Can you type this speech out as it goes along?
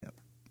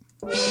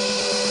I've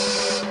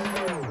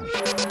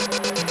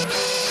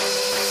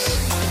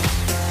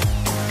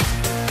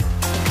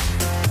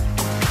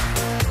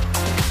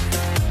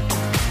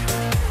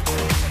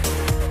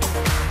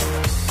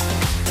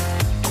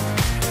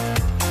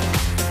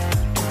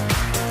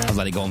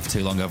let it go on for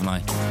too long, haven't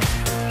I?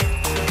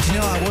 You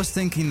know, I was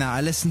thinking that.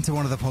 I listened to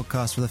one of the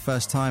podcasts for the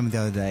first time the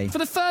other day. For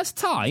the first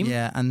time?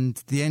 Yeah, and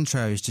the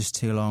intro is just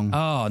too long.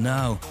 Oh,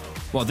 no.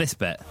 Well, this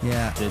bit?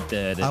 Yeah.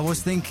 I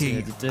was thinking,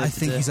 I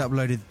think he's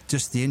uploaded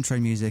just the intro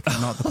music and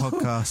not the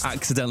podcast.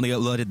 Accidentally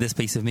uploaded this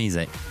piece of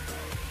music.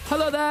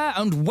 Hello there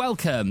and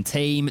welcome,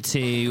 team,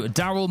 to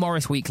Daryl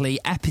Morris Weekly,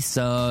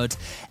 episode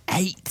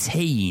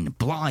 18.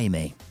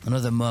 Blimey.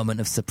 Another moment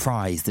of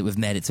surprise that we've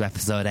made it to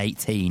episode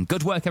 18.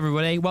 Good work,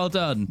 everybody. Well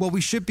done. Well,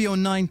 we should be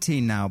on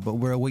 19 now, but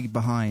we're a week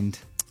behind.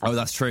 Oh,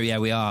 that's true. Yeah,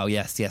 we are.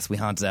 Yes, we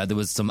had. There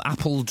was some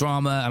Apple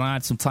drama and I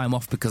had some time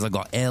off because I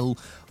got ill.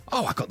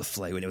 Oh, I got the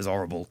flu and it was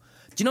horrible.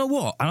 Do you know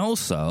what? And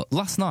also,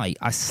 last night,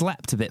 I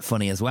slept a bit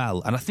funny as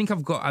well. And I think do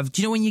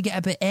you know when you get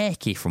a bit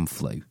achy from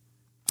flu?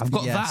 I've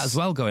got that as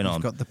well going on.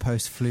 I've got the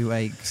post-flu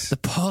aches. The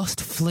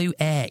post-flu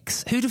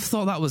aches. Who'd have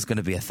thought that was going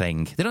to be a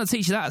thing? They don't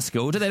teach you that at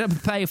school, do they? They don't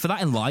prepare you for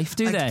that in life,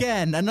 do they?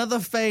 Again, another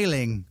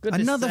failing.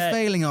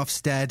 Failing,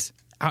 Ofsted.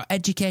 Our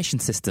education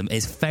system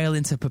is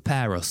failing to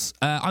prepare us.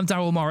 I'm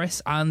Daryl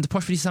Morris, and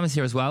Posh Producer Sam is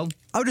here as well.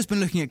 I've just been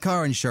looking at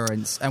car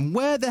insurance, and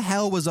where the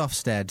hell was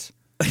Ofsted?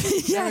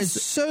 Yes. There's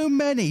so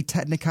many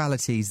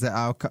technicalities that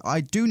I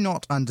do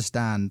not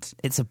understand.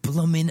 It's a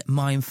blooming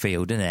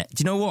minefield, isn't it?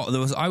 Do you know what?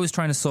 I was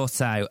trying to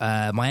sort out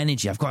my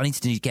energy. I need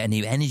to get a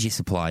new energy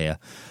supplier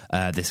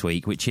this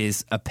week, which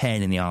is a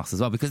pain in the arse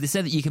as well, because they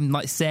said that you can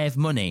save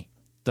money,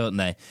 don't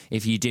they,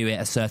 if you do it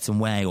a certain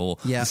way, or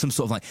some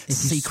sort of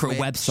secret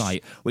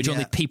website, which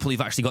only people who've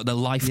actually got their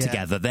life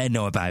together, they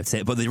know about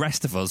it, but the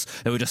rest of us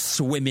who are just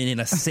swimming in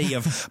a sea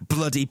of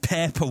bloody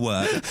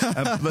paperwork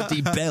and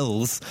bloody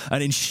bills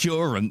and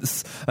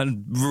insurance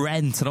and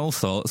rent and all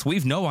sorts,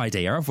 we've no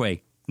idea, have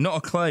we? Not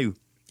a clue.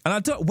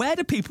 And where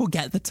do people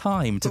get the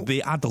time to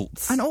be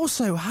adults? And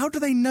also, how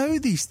do they know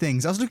these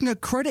things? I was looking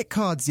at credit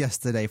cards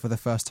yesterday for the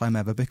first time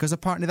ever, because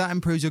apparently that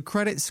improves your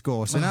credit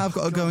score. So now I've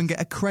got to go and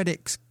get a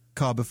credit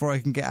card before I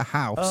can get a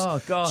house.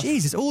 Oh, God.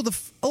 Jesus, all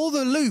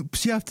the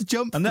loops you have to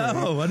jump through.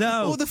 I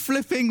know. All the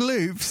flipping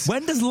loops.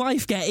 When does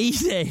life get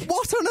easy?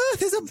 What on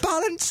earth is a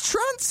balance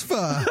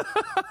transfer?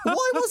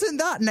 Why wasn't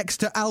that next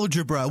to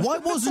algebra? Why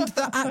wasn't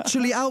that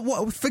actually...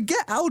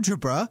 Forget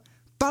algebra.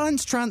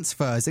 Balance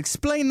transfers.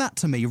 Explain that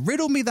to me.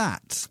 Riddle me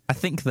that. I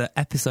think that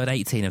episode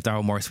 18 of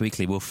Daryl Morris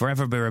Weekly will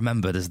forever be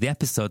remembered as the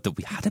episode that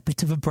we had a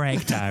bit of a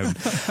breakdown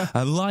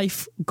and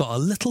life got a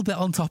little bit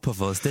on top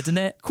of us, didn't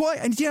it? Quite.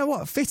 And you know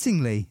what?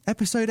 Fittingly,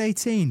 episode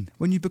 18,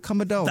 when you become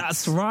adults.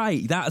 That's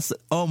right.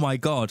 Oh my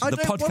God. I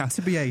don't want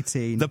to be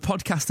 18. The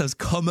podcast has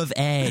come of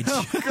age.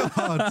 Oh,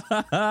 God.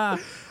 I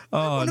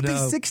want to be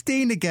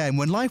 16 again,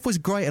 when life was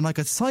great and I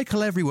could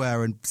cycle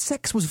everywhere and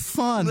sex was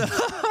fun.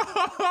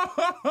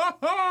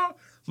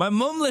 My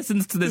mum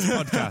listens to this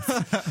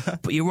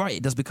podcast. But you're right,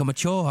 it does become a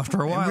chore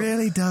after a while. It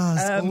really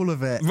does, all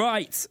of it.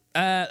 Right,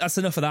 that's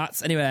enough of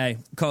that. Anyway,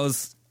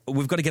 because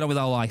we've got to get on with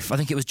our life. I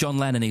think it was John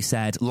Lennon who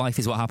said, life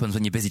is what happens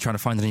when you're busy trying to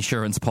find an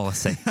insurance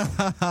policy.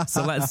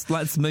 So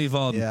let's move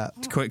on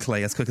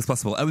quickly, as quick as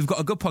possible. We've got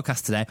a good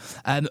podcast today.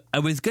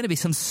 There's going to be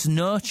some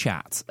snow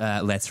chat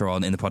later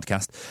on in the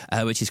podcast,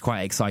 which is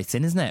quite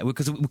exciting, isn't it?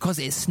 Because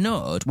it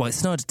snowed. Well, it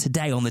snowed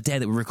today on the day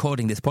that we're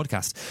recording this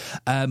podcast.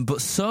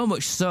 But so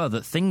much so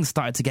that things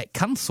started to get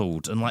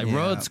cancelled and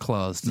roads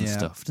closed and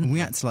stuff. We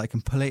had to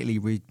completely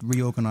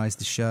reorganise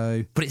the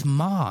show. But it's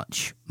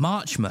March.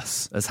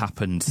 Marchmas has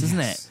happened, isn't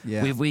it?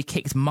 Yeah. We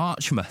kicked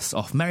Marchmas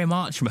off. Merry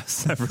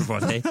Marchmas,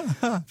 everybody,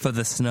 for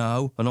the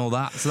snow and all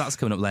that. So that's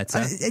coming up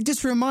later. It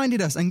just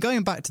reminded us, and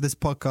going back to this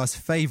podcast's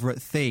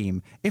favourite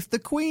theme, if the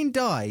Queen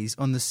dies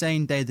on the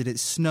same day that it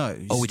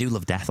snows... Oh, we do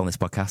love death on this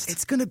podcast.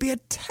 It's going to be a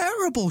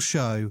terrible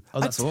show. Oh,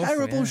 that's awful,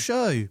 terrible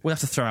show. We'd have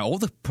to throw out all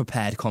the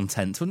prepared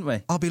content, wouldn't we?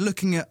 I'll be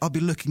looking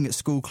at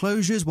school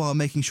closures while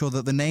making sure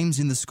that the names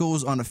in the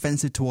schools aren't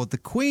offensive toward the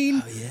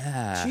Queen. Oh,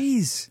 yeah.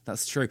 Jeez.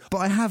 That's true. But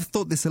I have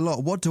thought this a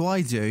lot. What do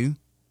I do?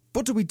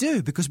 What do we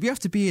do? Because we have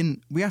to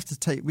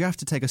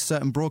take a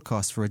certain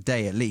broadcast for a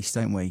day at least,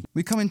 don't we?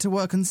 We come into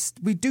work and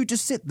we do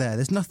just sit there.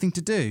 There's nothing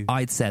to do.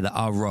 I'd say that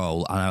our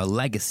role and our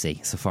legacy,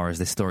 so far as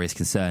this story is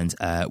concerned,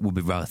 will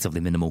be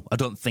relatively minimal. I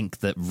don't think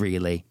that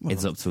really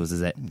it's up to us,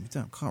 is it?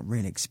 Can't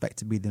really expect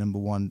to be the number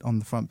one on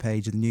the front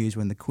page of the news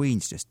when the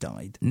Queen's just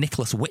died.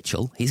 Nicholas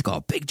Witchell, he's got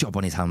a big job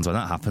on his hands when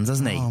that happens,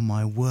 hasn't he? Oh,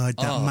 my word,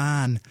 that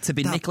man. To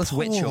be Nicholas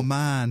Witchell.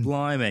 Man.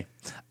 Blimey.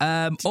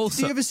 Also,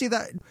 do you ever see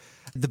that...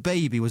 The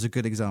Baby was a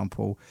good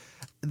example.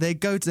 They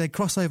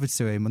cross over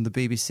to him on the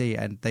BBC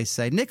and they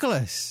say,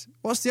 Nicholas,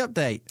 what's the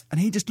update? And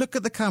he just look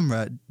at the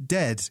camera,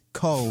 dead,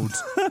 cold,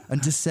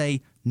 and just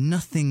say,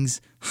 nothing's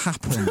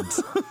happened.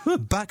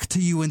 Back to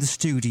you in the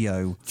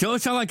studio.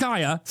 George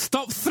Alagaya,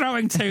 stop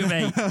throwing to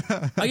me.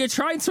 Are you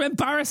trying to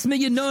embarrass me?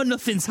 You know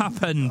nothing's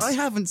happened. I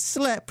haven't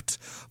slept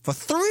for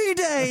 3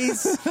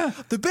 days.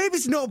 The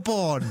baby's not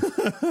born.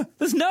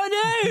 There's no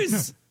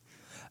news.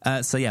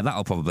 So yeah,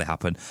 that'll probably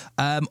happen.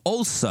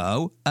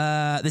 Also,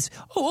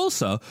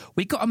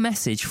 we got a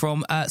message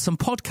from some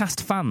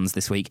podcast fans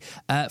this week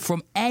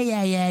from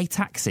AAA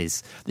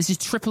Taxis. This is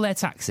Triple Air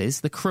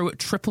Taxis, the crew at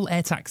Triple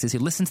Air Taxis who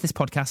listen to this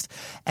podcast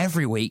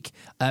every week,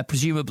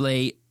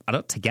 presumably. I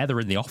don't know, together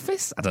in the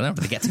office? I don't know,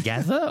 do they get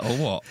together or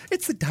what?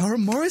 It's the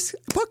Darren Morris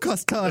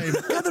podcast time.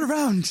 Gather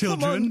around,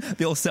 children.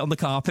 They all sit on the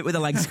carpet with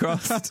their legs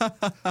crossed.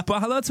 But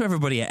hello to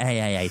everybody at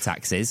AAA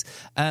Taxis,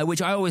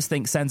 which I always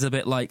think sounds a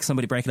bit like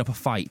somebody breaking up a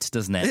fight,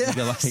 doesn't it?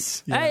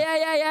 Yes. You're like,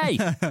 hey.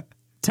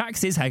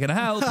 Taxis, how can I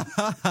help?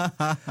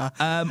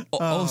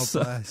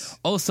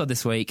 Also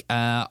this week,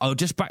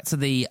 just back to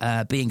the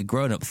being a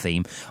grown-up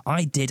theme,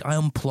 I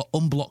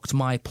unblocked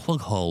my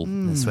plug hole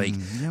this week.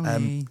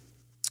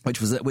 Which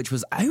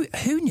was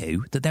who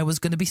knew that there was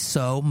going to be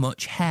so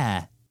much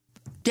hair?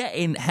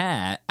 Getting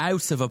hair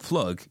out of a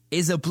plug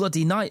is a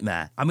bloody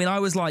nightmare. I mean, I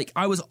was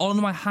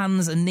on my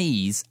hands and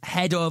knees,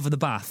 head over the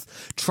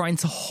bath, trying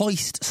to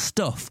hoist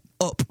stuff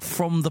up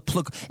from the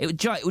plug. Do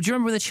you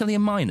remember when the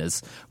Chilean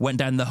miners went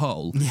down the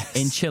hole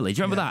in Chile? Do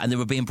you remember that? And they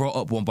were being brought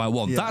up one by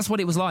one. Yeah. That's what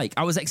it was like.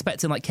 I was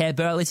expecting like Care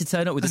Burley to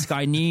turn up with the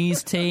Sky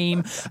News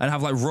team and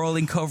have like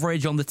rolling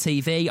coverage on the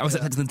TV. I was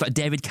expecting like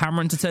David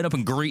Cameron to turn up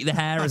and greet the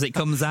hair as it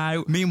comes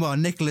out. Meanwhile,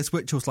 Nicholas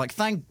Witchell's like,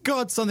 thank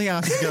God something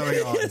else is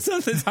going on.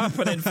 Something's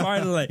happening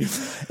finally.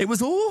 It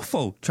was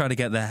awful trying to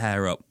get their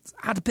hair up.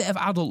 I had a bit of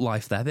adult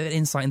life there, a bit of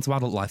insight into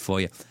adult life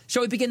for you.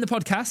 Shall we begin the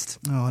podcast?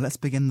 Oh, let's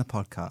begin the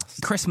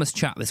podcast. Christmas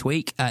chat this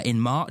week in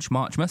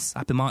Marchmas.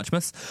 Happy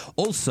Marchmas.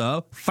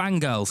 Also,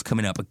 Fangirls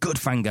coming up, a good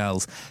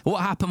Fangirls.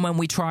 What happened when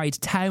we tried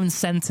town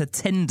centre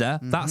Tinder?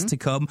 That's to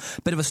come.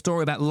 Bit of a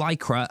story about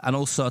Lycra and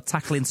also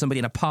tackling somebody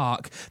in a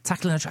park. I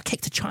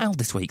kicked a child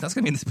this week. That's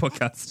going to be in this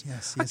podcast.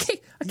 Yes. I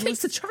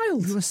kicked a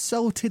child. You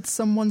assaulted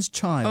someone's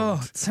child.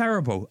 Oh,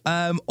 terrible.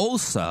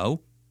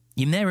 Also,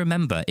 you may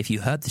remember, if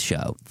you heard the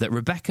show, that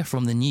Rebecca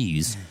from the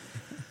news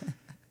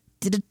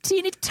did a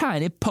teeny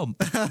tiny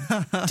pump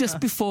just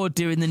before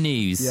doing the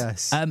news.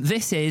 Yes.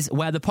 This is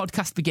where the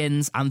podcast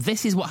begins, and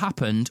this is what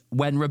happened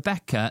when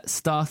Rebecca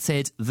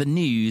started the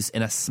news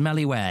in a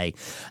smelly way.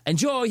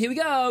 Enjoy, here we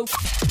go.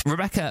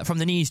 Rebecca from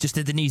the news just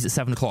did the news at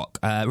 7 o'clock.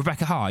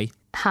 Rebecca, hi.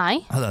 Hi.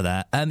 Hello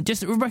there.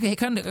 Just Rebecca,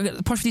 kind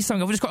of push this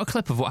song. I've just got a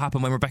clip of what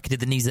happened when Rebecca did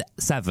the news at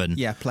 7.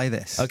 Yeah, play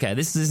this. Okay,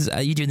 this is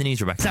you doing the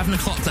news, Rebecca. 7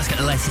 o'clock, let's get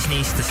the latest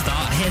news to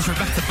start. Here's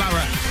Rebecca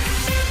Barrett.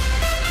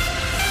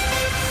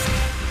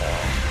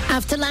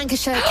 After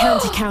Lancashire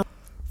County Council.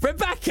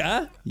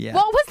 Rebecca? Yeah.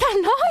 What was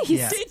that noise?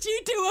 Yeah. Did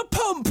you do a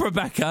pump,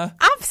 Rebecca?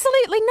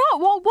 Absolutely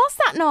not. What was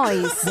that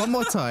noise? One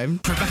more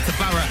time. Rebecca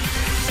Barrett.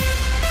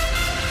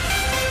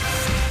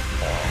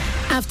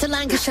 After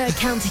Lancashire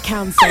County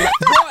Council.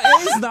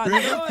 What is that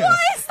noise? What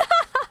is that?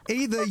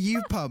 Either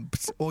you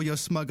pumped or you're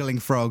smuggling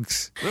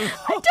frogs.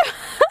 I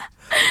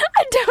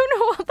don't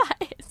know what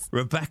that is.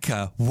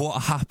 Rebecca,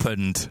 what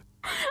happened?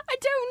 I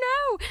don't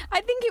know.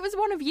 I think it was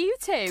one of you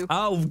two.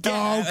 Oh,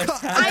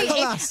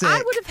 classic.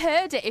 I would have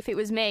heard it if it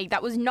was me.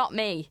 That was not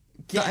me.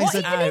 Get is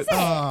it?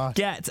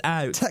 Get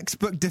out.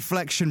 Textbook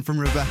deflection from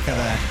Rebecca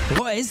there.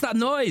 What is that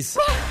noise?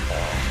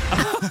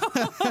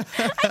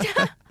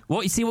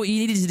 What you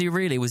needed to do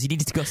really was you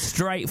needed to go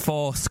straight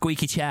for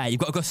squeaky chair. You've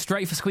got to go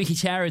straight for squeaky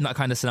chair in that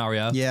kind of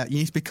scenario. Yeah, you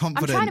need to be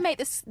confident. I'm trying to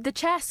make the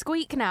chair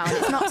squeak now, and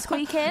it's not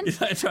squeaking.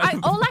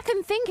 All I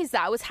can think is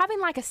that I was having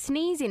like a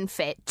sneezing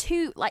fit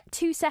 2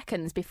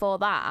 seconds before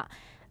that.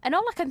 And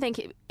all I can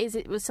think is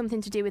it was something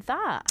to do with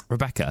that.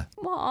 Rebecca.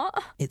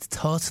 What? It's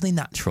totally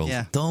natural.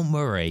 Yeah. Don't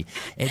worry.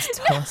 It's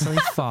totally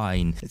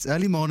fine. It's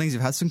early mornings,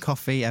 you've had some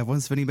coffee,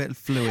 everyone's feeling a bit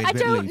fluid, I a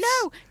bit don't loose.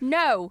 know.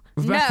 No.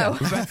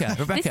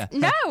 Rebecca,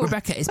 No.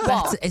 Rebecca,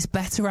 What? it's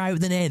better out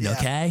than in,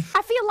 okay?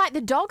 I feel like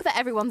the dog that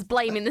everyone's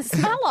blaming the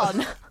smell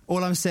on.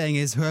 All I'm saying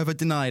is whoever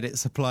denied it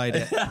supplied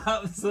it.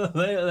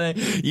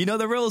 Absolutely. You know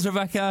the rules,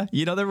 Rebecca.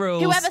 You know the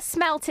rules. Whoever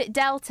smelt it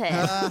dealt it.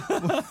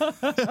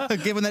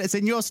 Given that it's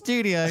in your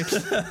studio.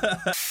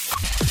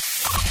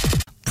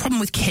 Problem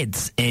with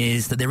kids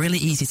is that they're really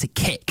easy to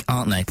kick,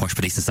 aren't they, Posh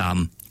Producer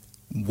Sam?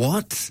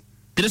 What?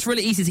 They're just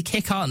really easy to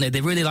kick, aren't they?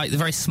 They're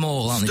very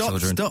small, aren't they,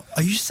 children? Stop.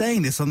 Are you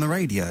saying this on the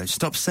radio?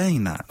 Stop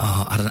saying that.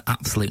 Oh, I had an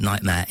absolute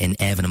nightmare in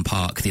Avon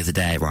Park the other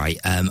day, right?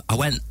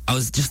 I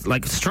was just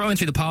like strolling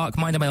through the park,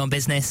 minding my own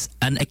business,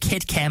 and a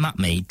kid came at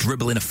me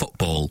dribbling a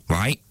football,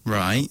 right?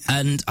 Right.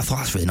 And I thought,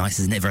 that's really nice,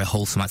 isn't it? Very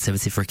wholesome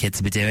activity for a kid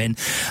to be doing.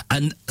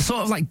 And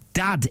sort of like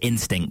dad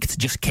instinct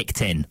just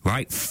kicked in,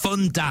 right?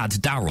 Fun dad,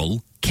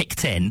 Daryl,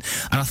 kicked in,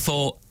 and I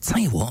thought, tell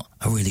you what,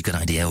 a really good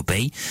idea would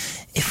be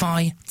if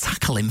I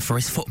tackle him for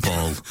his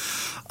football.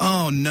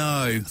 Oh,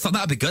 no. I thought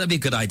that'd be good. That'd be a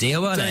good idea,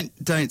 wouldn't it?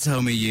 Don't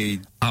tell me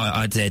you...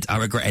 I did. I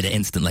regretted it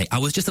instantly. I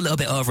was just a little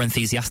bit over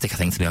enthusiastic, I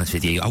think, to be honest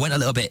with you. I went a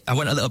little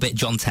bit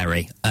John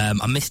Terry.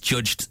 I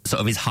misjudged sort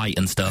of his height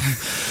and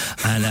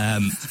stuff, and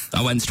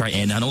I went straight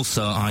in. And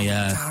also,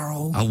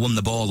 I won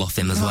the ball off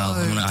him as well.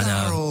 I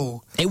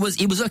know. It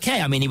was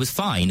okay. I mean, he was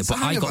fine, but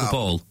I got the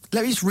ball.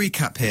 Let me just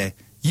recap here.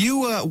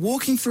 You were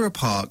walking through a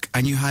park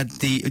and you had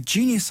the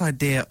genius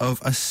idea of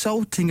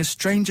assaulting a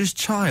stranger's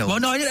child. Well,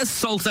 no, I didn't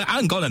assault her.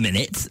 Hang on a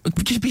minute.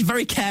 Just be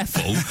very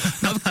careful.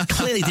 No, I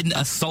clearly didn't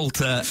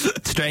assault a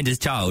stranger's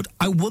child.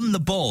 I won the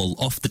ball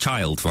off the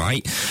child,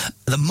 right?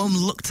 The mum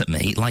looked at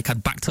me like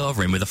I'd backed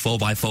over him with a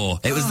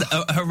 4x4. It was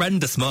a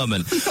horrendous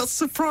moment. That's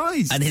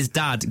surprised. And his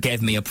dad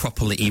gave me a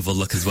properly evil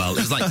look as well. It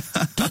was like,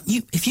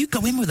 if you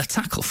go in with a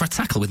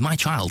tackle with my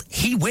child,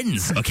 he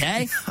wins,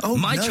 okay?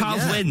 My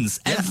child wins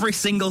every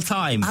single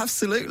time.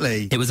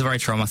 Absolutely. It was a very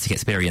traumatic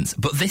experience.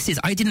 But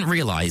I didn't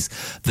realise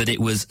that it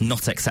was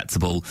not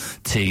acceptable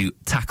to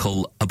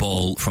tackle a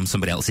ball from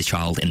somebody else's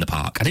child in the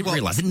park. I didn't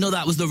realise. I didn't know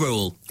that was the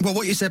rule. Well,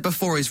 what you said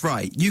before is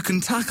right. You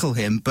can tackle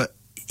him, but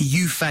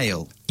you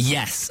fail.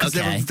 Yes,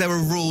 okay. There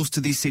are rules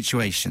to these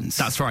situations.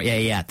 That's right,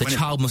 yeah. The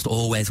child must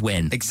always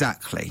win.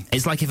 Exactly.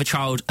 It's like if a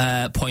child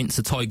points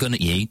a toy gun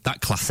at you,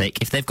 that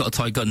classic, if they've got a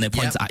toy gun and they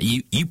point it at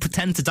you, you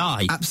pretend to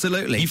die.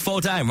 Absolutely. You fall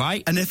down,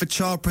 right? And if a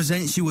child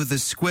presents you with a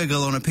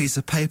squiggle on a piece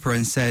of paper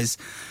and says,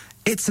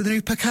 "It's the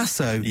new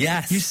Picasso,"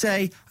 yes, you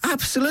say,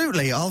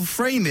 "Absolutely, I'll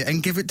frame it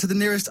and give it to the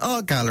nearest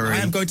art gallery. I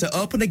am going to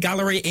open a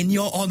gallery in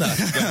your honour,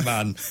 young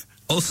man."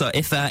 Also,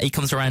 if he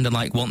comes around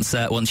and once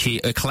he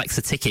collects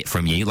a ticket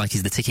from you, like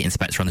he's the ticket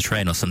inspector on the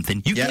train or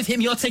something, you give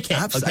him your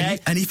ticket. Okay?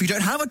 And if you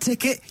don't have a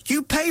ticket,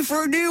 you pay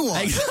for a new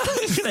one.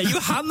 Exactly. You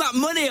hand that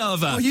money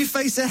over. Or you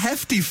face a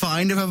hefty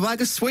fine of a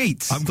bag of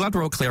sweets. I'm glad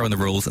we're all clear on the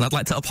rules, and I'd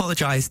like to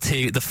apologise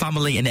to the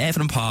family in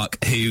Avon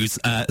Park whose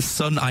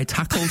son I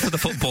tackled for the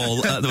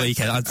football at the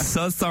weekend. I'm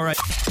so sorry.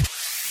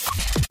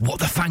 What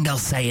the fangirls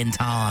say in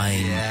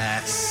time.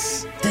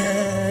 Yes.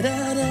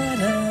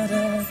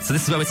 So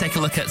this is where we take a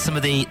look at some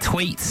of the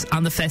tweets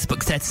and the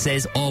Facebook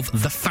statuses of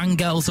the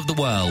fangirls of the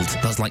world.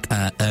 Those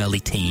early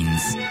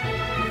teens.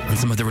 And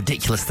some of the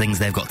ridiculous things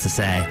they've got to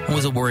say.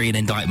 Always a worrying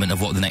indictment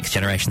of what the next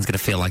generation's going to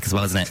feel like as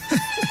well, isn't it?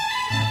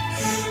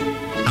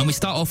 And we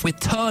start off with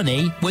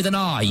Tony with an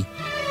I,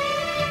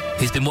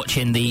 who's been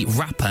watching the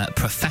rapper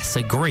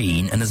Professor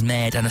Green and has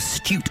made an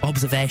astute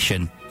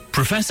observation.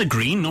 Professor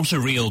Green, not a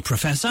real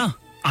professor?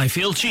 I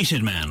feel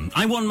cheated, man.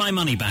 I want my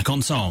money back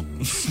on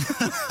songs.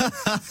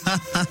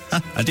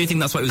 I do think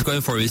that's what he was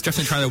going for. He was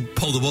definitely trying to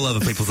pull the wool over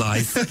people's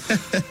eyes.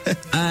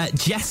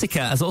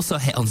 Jessica has also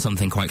hit on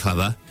something quite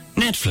clever.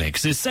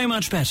 Netflix is so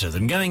much better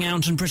than going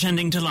out and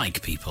pretending to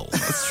like people.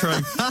 That's true.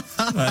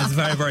 That's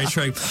very, very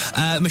true.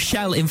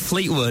 Michelle in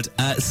Fleetwood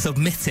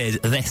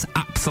submitted this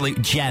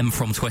absolute gem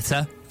from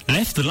Twitter.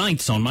 Left the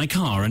lights on my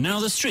car and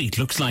now the street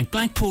looks like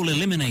Blackpool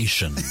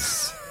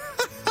Eliminations.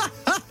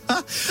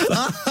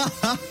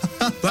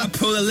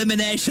 Blackpool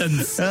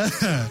Eliminations.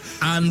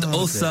 And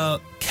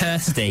also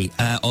Kirsty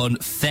on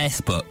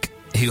Facebook,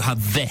 who had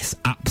this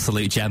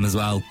absolute gem as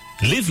well.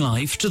 Live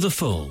life to the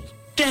full.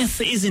 Death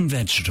is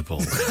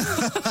invegetable.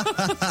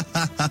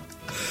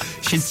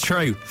 She's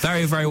true.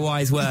 Very, very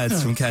wise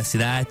words from Kirsty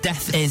there.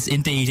 Death is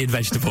indeed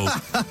invegetable.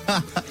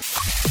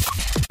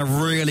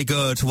 Really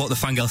good what the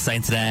fangirl's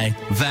saying today.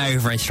 Very,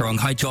 very strong.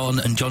 Hi, John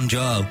and John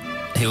Joe,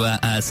 who are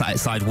sat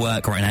outside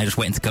work right now just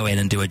waiting to go in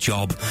and do a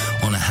job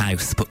on a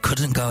house, but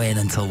couldn't go in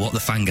until What the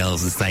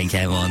Fangirls was saying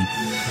came on.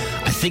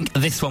 I think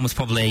this one was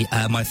probably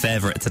my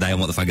favourite today on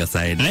What the Fangirls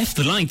saying. Left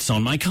the lights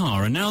on my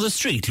car and now the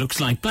street looks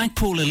like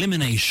Blackpool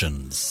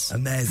Eliminations.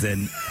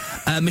 Amazing.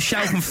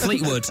 Michelle from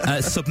Fleetwood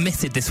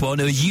submitted this one,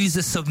 a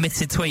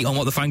user-submitted tweet on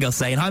What the Fangirls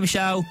saying. Hi,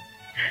 Michelle.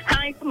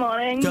 Hi, good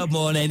morning. Good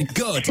morning.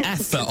 Good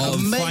effort on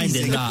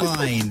finding that.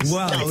 Find.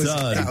 Well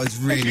done. That was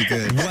really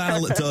good.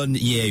 Well done,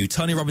 you.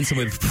 Tony Robinson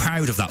would be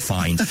proud of that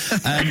find.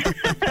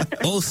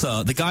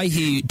 Also, the guy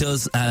who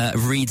does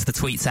reads the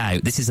tweets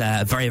out, this is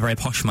a very, very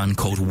posh man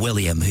called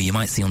William, who you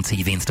might see on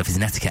TV and stuff. He's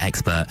an etiquette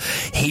expert.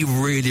 He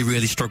really,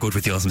 really struggled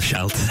with yours,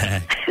 Michelle,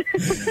 today.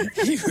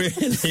 He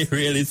really,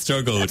 really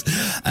struggled.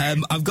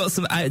 I've got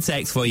some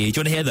outtakes for you. Do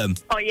you want to hear them?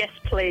 Oh, yes,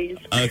 please.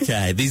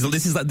 Okay.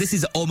 This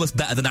is almost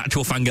better than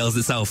actual Fangirls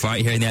itself,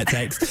 right, here in the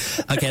outtakes.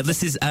 Okay,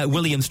 this is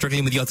William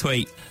struggling with your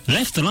tweet.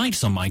 Left the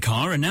lights on my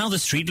car and now the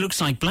street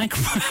looks like Black...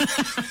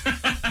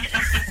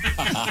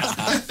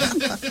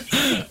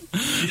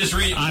 You just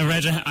read... I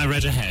read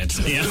ahead.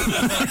 Yeah.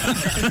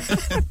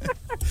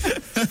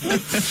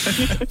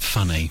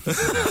 Funny.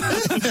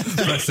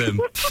 Bless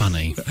him.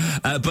 Funny.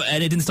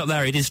 And it didn't stop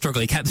there. He did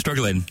struggle. He kept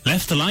struggling.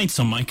 Left the lights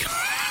on my car.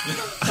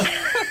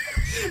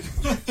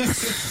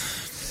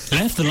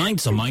 Left the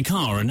lights on my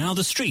car and now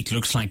the street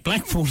looks like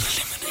Blackpool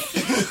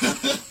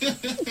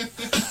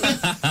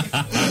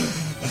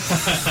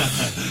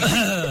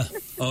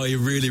Oh, you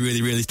really,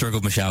 really, really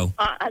struggled, Michelle.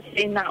 I've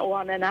seen that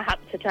one and I had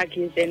to tag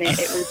you in it.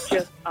 It was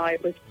just,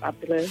 it was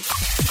fabulous.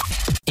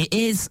 It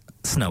is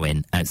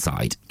snowing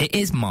outside. It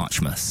is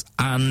Marchmas.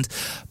 And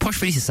Posh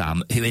Producer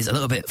Sam, who is a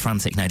little bit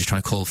frantic now, just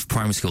trying to call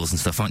primary schools and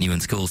stuff, aren't you, in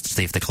schools to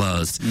see if they're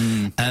closed.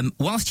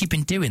 Whilst you've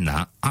been doing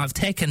that, I've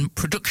taken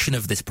production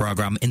of this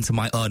programme into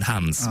my own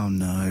hands. Oh,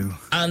 no.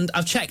 And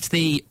I've checked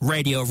the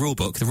radio rule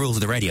book, the rules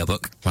of the radio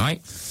book,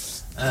 right?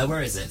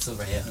 Where is it? It's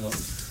over here. Hang on.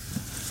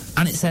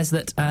 And it says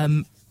that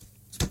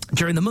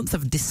during the month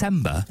of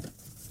December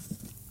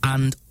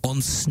and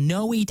on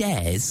snowy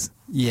days,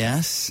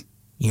 Yes.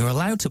 You're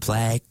allowed to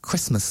play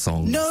Christmas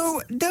songs.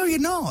 No, you're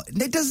not.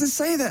 It doesn't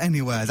say that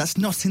anywhere. That's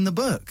not in the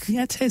book.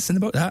 Yeah, it is in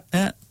the book.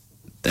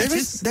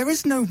 There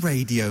is no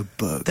radio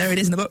book. There it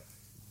is in the book.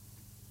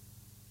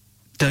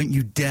 Don't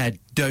you dare.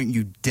 Don't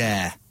you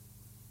dare.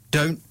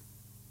 Don't.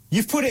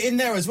 You've put it in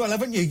there as well,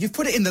 haven't you? You've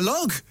put it in the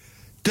log.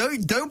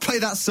 Don't play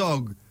that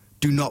song.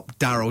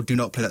 Darryl, do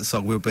not play that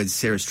song. We'll be in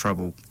serious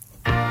trouble.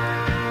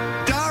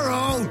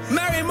 Darryl!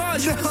 Merry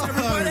Marchmas,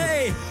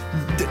 everybody!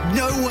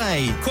 No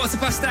way.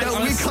 8:15 No,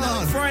 on we a snowy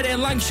can't. Friday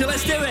in Lancashire.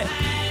 Let's do it.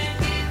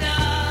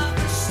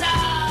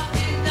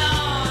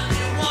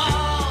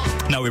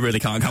 No, we really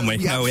can't, can we?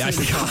 You No, we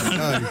actually absolutely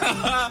can't.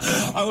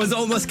 No. I was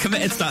almost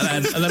committed to that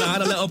then, and then I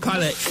had a little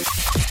panic.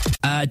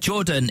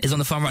 Jordan is on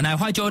the phone right now.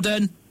 Hi,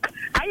 Jordan.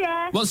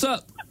 Hiya. What's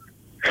up?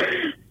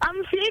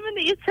 I'm fuming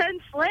that you turned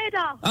Slade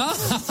off.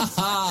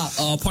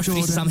 Oh, Posh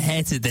Visa Sam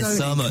hated this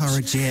so much.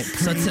 Encourage it.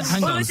 So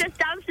hang We on. were just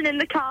dancing in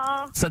the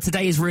car. So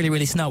today is really,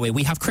 really snowy.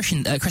 We have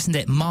christened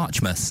it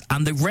Marchmas,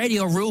 and the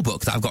radio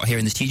rulebook that I've got here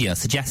in the studio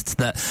suggests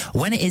that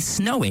when it is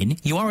snowing,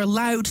 you are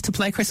allowed to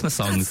play Christmas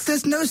songs.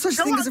 There's no such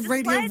Go thing on, as a just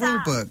radio play that. rule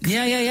book.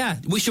 Yeah.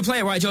 We should play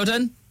it, right,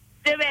 Jordan?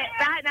 Do it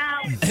right now.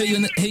 Who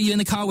are you in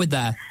the car with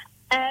there?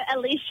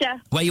 Alicia,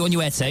 Where are you on your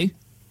way to?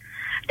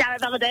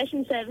 Direct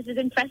Validation Services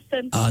in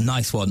Preston. Oh,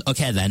 nice one.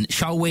 Okay, then,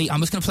 shall we? I'm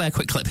just going to play a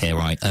quick clip here,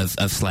 right, of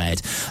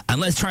Slade, and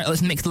let's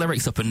mix the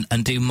lyrics up and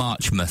do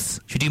Marchmas.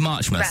 Should we do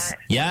Marchmas? Right.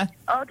 Yeah.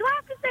 Oh, do I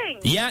have to sing?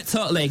 Yeah,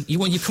 totally.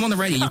 You come on the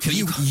radio.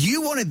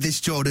 You wanted this,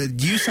 Jordan.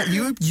 You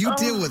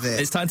deal with it.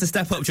 It's time to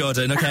step up,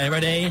 Jordan. Okay,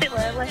 ready? Too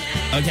early.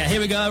 Okay, here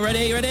we go.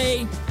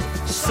 Ready?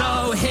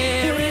 So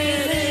here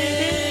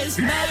it is,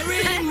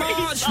 Merry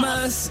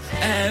Marchmas.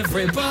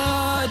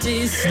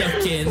 Everybody's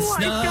stuck in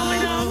What is going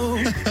snow.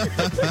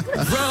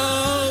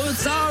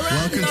 Roads are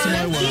Welcome to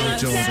my world,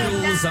 Jordan.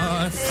 Schools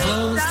are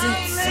closed.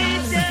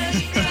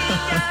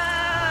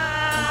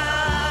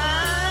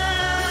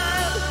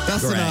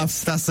 That's Great.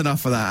 enough. That's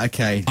enough of that.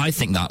 Okay. I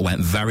think that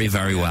went very,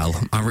 very well.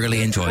 I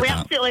really enjoyed We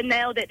that. absolutely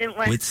nailed it, didn't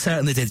we? We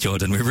certainly did,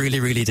 Jordan. We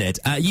really, really did.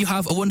 You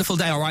have a wonderful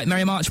day, all right?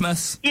 Merry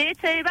Marchmas. You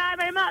too. Bye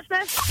very much,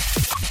 miss.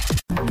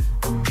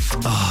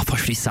 Oh,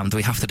 Posh Visa Sam, do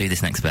we have to do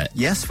this next bit?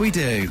 Yes, we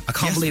do. I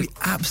can't Yes, believe- we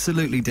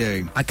absolutely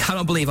do. I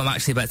cannot believe I'm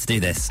actually about to do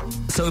this.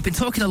 So we've been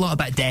talking a lot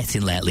about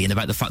dating lately and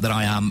about the fact that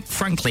I am,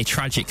 frankly,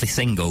 tragically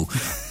single.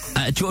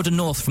 Jordan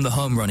North from The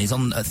Home Run, he's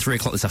on at 3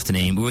 o'clock this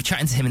afternoon. We were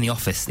chatting to him in the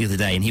office the other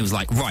day and he was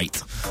like,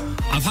 right,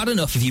 I've had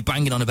enough of you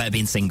banging on about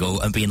being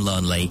single and being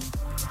lonely.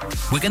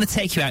 We're going to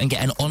take you out and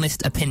get an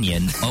honest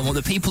opinion on what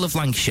the people of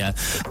Lancashire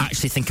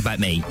actually think about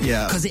me.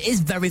 Yeah. Because it is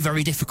very,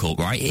 very difficult,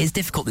 right? It is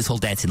difficult, this whole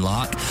dating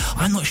lark.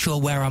 I'm not sure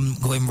where I'm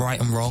going right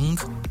and wrong.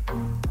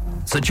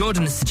 So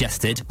Jordan has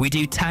suggested we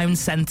do town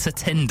centre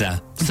Tinder.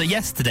 So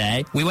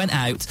yesterday we went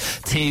out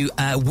to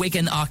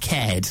Wigan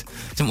Arcade,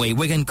 didn't we?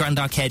 Wigan Grand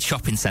Arcade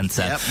Shopping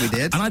Centre. Yep, we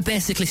did. And I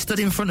basically stood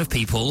in front of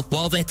people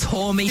while they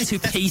tore me to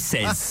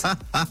pieces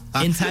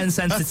in town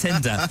centre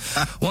Tinder.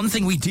 One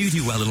thing we do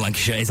well in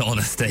Lancashire is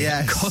honesty.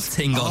 Yes.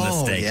 Cutting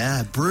honesty. Oh,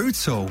 yeah.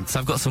 Brutal. So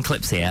I've got some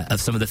clips here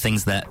of some of the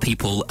things that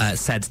people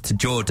said to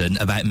Jordan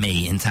about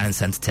me in town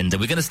centre Tinder.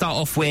 We're going to start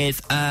off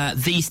with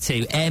these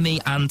two,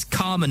 Amy and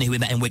Carmen, who we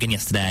met in Wigan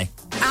yesterday.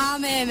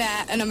 I'm Amy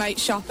and I'm out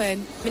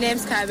shopping. My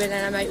name's Carmen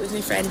and I'm out with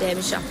my friend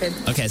Amy shopping.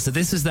 Okay, so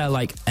this was their,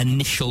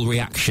 initial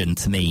reaction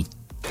to me.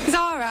 It's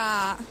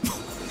alright.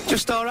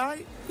 Just all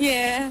right.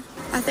 Yeah.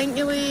 I think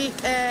you look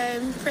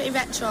pretty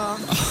retro.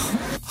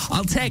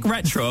 I'll take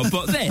retro,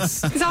 but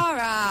this It's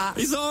alright.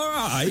 is all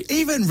right.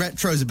 Even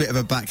retro's a bit of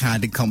a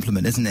backhanded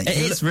compliment, isn't it? It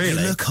You is look-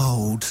 really. You look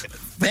old.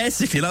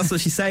 Basically, that's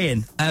what she's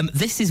saying.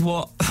 This is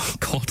what... Oh,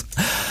 God.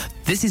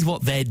 This is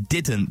what they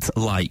didn't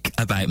like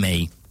about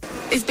me.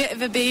 It's a bit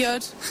of a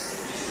beard.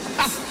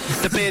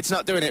 The beard's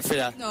not doing it for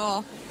you.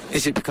 No.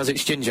 Is it because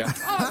it's ginger?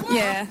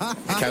 Yeah.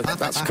 Okay,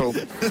 that's cool.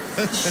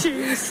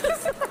 Shoes.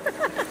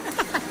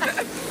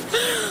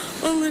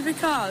 Only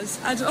because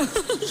I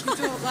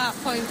don't like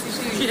pointy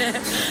shoes.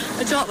 Yeah.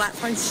 I don't like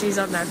pointy shoes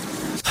on them.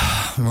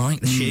 Right,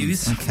 the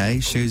shoes. Okay,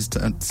 shoes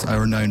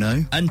are a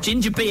no-no. And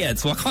ginger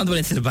beards. Well, I can't do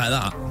anything about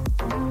that.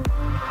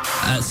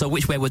 So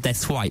which way would they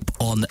swipe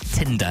on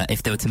Tinder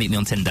if they were to meet me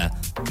on Tinder?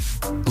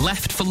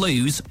 Left for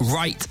lose,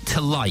 right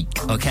to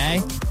like,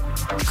 okay?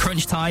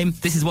 Crunch time.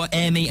 This is what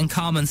Amy and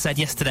Carmen said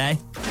yesterday.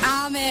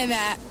 I'm Amy.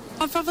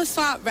 I'd probably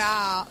swipe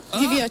right.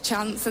 Give you a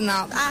chance and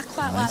that. I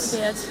quite like the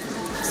beard.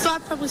 So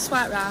I'd probably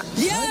swipe right.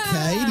 Yeah!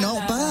 Okay,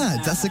 not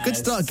bad. That's a good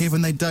start,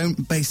 given they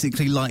don't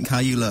basically like how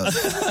you look.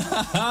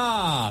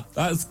 Ah,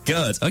 that's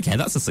good. Okay,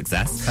 that's a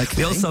success. Okay.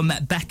 We also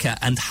met Becca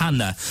and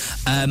Hannah,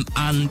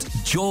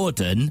 and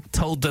Jordan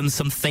told them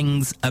some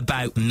things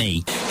about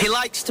me. He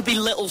likes to be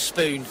Little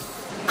Spoon.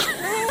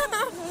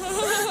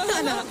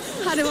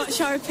 Hannah, what's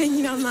your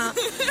opinion on that?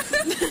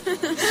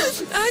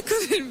 I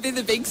couldn't be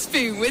the big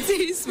spoon. We're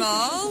too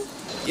small.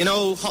 You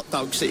know hot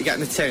dogs that you get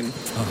in a tin?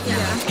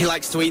 Yeah. He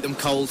likes to eat them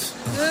cold.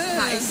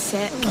 That is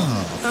sick.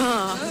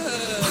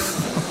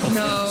 Oh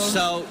No.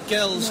 So,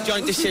 girls,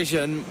 joint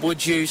decision,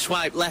 would you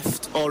swipe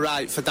left or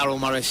right for Daryl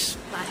Morris?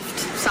 Left.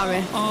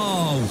 Sorry.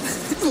 Oh.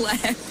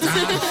 Left.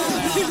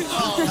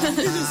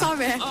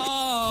 Sorry.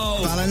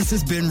 Oh. Balance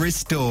has been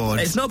restored.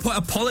 It's no point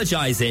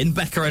apologising,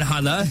 Becca and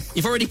Hannah.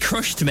 You've already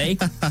crushed me.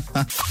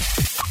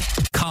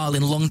 Carl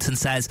in Longton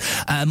says,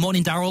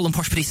 morning Daryl and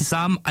Posh Producer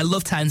Sam. I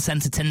love Town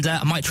Centre Tinder.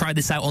 I might try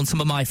this out on some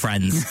of my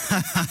friends.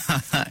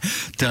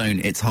 Don't,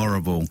 it's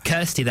horrible.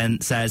 Kirsty then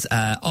says,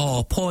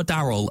 oh, poor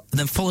Daryl, and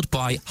then followed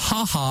by,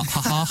 ha ha,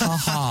 ha ha ha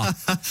ha.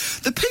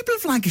 The people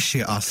of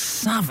Lancashire are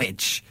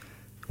savage.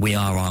 We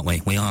are, aren't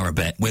we? We are a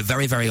bit. We're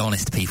very, very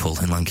honest people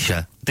in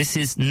Lancashire. This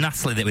is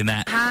Natalie that we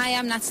met. Hi,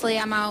 I'm Natalie.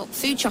 I'm out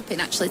food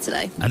shopping actually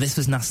today. And this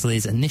was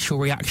Natalie's initial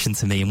reaction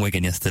to me in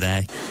Wigan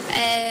yesterday.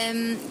 Yeah,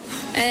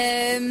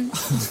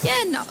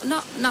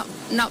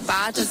 not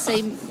bad. I'd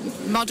say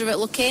moderate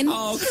looking.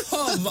 Oh,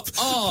 come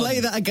on.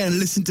 Play that again and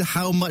listen to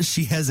how much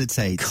she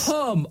hesitates.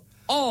 Come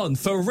on,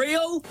 for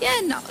real?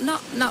 Yeah,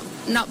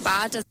 not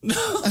bad.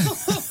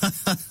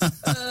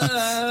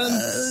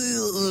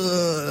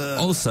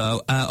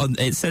 Also,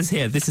 it says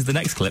here, this is the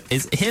next clip,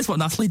 here's what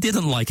Natalie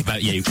didn't like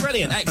about you.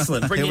 Brilliant,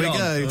 excellent, bring Here it we on.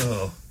 go.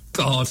 Oh,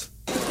 God.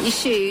 Your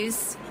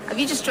shoes. Have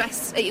you just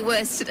dressed at your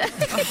worst today? Don't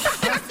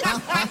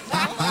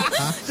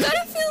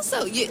it feel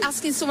so? You're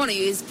asking someone who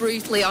is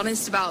brutally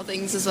honest about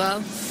things as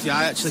well. Yeah,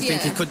 I actually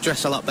think he could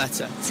dress a lot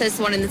better. Says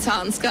the one in the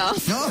tartan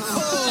scarf.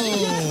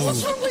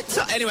 What's wrong with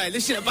that? Anyway,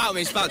 this isn't about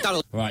me, it's about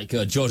Daryl. Right,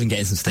 good. Jordan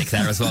getting some stick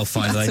there as well,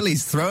 finally.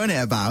 Natalie's throwing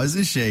it about,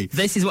 isn't she?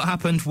 This is what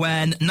happened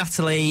when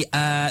Natalie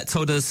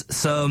told us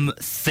some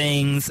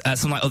things,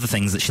 some like other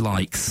things that she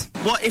likes.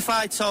 What if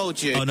I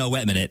told you... Oh, no,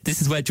 wait a minute. This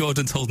is where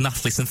Jordan told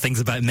Natalie some things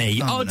about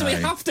me. Oh, do we no.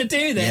 have to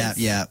do this?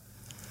 Yeah.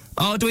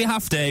 Oh, do we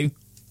have to?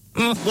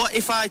 What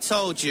if I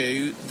told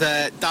you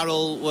that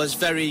Daryl was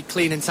very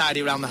clean and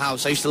tidy around the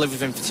house? I used to live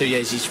with him for 2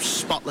 years. He's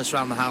spotless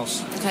around the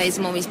house. Okay, he's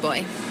mummy's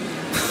boy.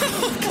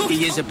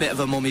 He is a bit of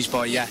a mummy's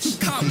boy, yes.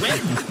 Can't win.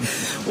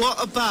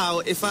 What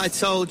about if I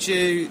told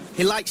you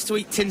he likes to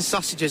eat tin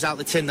sausages out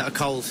the tin that are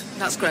cold?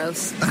 That's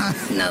gross.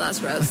 No, that's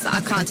gross.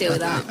 I can't deal with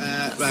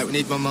that. Right, we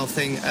need one more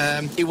thing.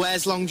 He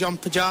wears long john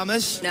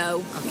pyjamas?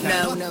 No.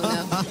 No.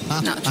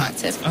 Not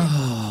attractive.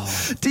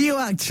 Do you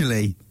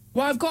actually?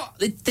 Well, I've got...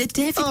 They're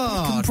David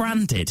Beckham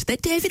branded. They're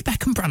David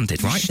Beckham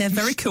branded, right? They're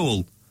very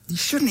cool. You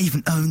shouldn't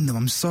even own them,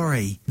 I'm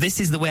sorry.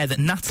 This is the way that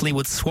Natalie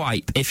would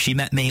swipe if she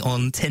met me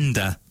on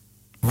Tinder.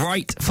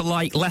 Right for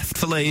like, left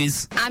for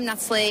lose. I'm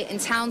Natalie. In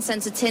Town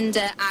Centre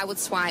Tinder, I would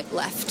swipe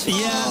left.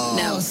 Yeah.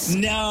 No.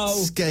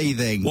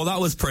 Scathing. Well, that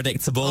was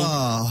predictable.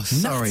 Oh,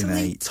 sorry,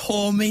 Natalie mate.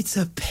 tore me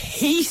to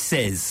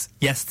pieces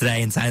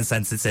yesterday in Town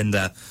Centre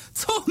Tinder.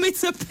 Tore me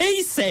to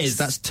pieces.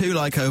 That's 2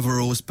 like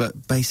overalls,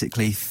 but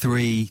basically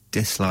 3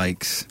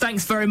 dislikes.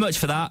 Thanks very much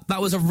for that.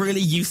 That was a really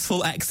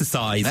useful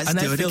exercise. Let's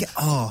do it again.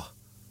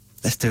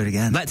 Let's do it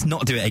again. Let's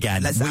not do it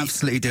again. Let's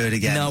absolutely do it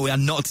again. No, we are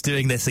not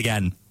doing this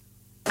again.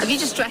 Have you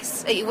just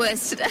dressed at your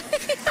worst today?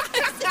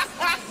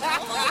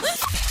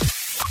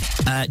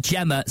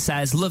 Gemma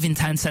says, loving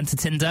Town Centre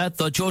Tinder,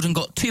 though Jordan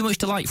got too much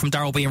delight from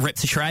Daryl being ripped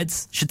to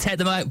shreds. Should take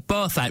them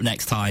both out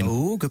next time.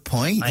 Oh, good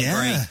point. I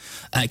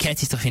agree.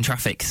 Katie Stuff in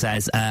Traffic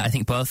says, I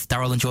think both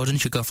Daryl and Jordan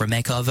should go for a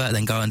makeover and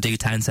then go and do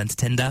Town Centre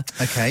Tinder.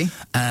 Okay.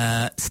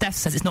 Steph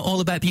says it's not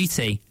all about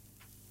beauty.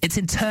 It's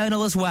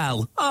internal as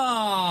well.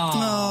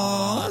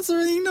 Oh, that's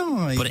really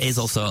nice. But it is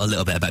also a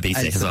little bit about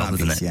beauty It's as well, about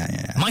isn't it? beauty,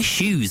 yeah. My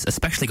shoes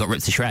especially got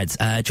ripped to shreds.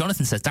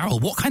 Jonathan says,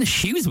 Daryl, what kind of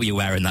shoes were you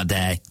wearing that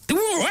day? They were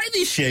all right,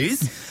 these shoes.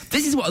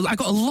 This is what I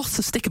got a lot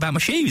of stick about my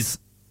shoes.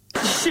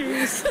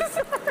 Shoes.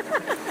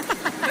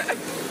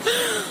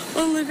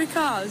 Only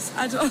because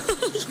I don't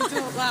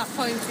like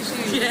pointy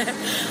shoes. Yeah,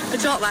 I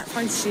don't like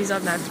pointy shoes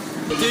on them.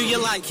 Do you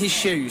like his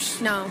shoes?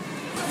 No,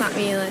 not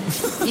really.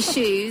 Your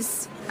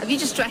shoes. Have you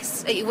just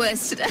dressed at your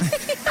worst today?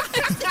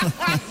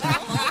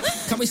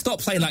 Can we stop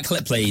playing that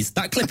clip, please?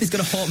 That clip is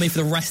going to haunt me for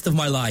the rest of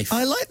my life.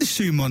 I like the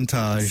shoe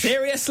montage.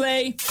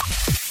 Seriously?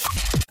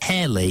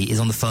 Haley is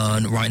on the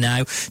phone right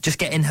now, just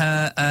getting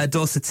her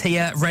daughter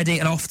Tia ready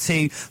and off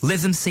to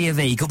Lytham C of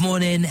E. Good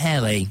morning,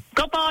 Haley.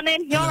 Good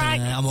morning. You all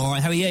right? I'm all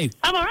right. How are you?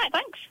 I'm all right,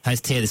 thanks. How's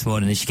Tia this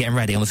morning? Is she getting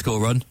ready on the school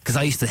run? Because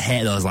I used to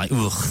hate those, like,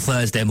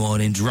 Thursday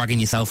morning, dragging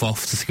yourself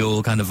off to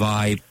school kind of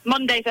vibe.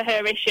 Mondays are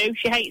her issue.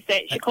 She hates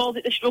it. She calls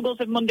it the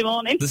struggles of Monday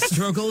morning. The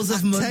struggles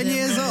of Monday. 10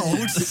 years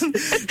old.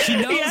 She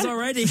knows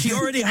already. She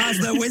already has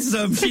the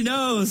wisdom. She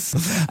knows.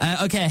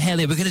 Okay,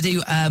 Haley, we're going to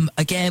do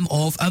a game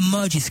of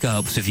emoji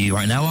scopes with you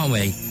right now, aren't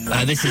we?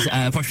 This is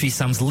possibly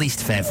Sam's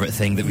least favourite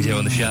thing that we do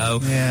on the show.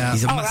 Yeah.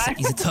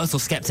 He's a total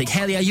skeptic.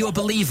 Haley, are you a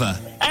believer?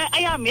 I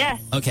am, yeah.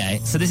 Okay,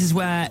 so this is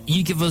where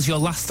you give us your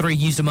last 3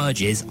 used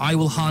emojis. I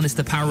will harness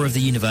the power of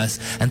the universe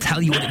and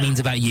tell you what it means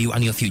about you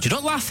and your future.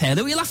 Don't laugh,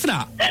 Haley. What are you laughing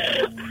at?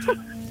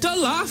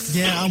 Don't laugh.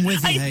 Yeah, I'm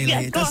with you, Haley. yeah,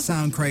 It go does on.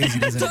 sound crazy,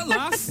 doesn't it? Don't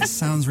laugh. It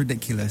sounds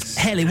ridiculous.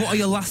 Haley, what are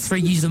your last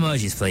 3 used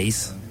emojis,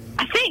 please?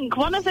 I think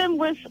one of them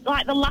was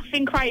like the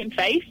laughing, crying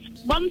face.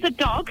 One's a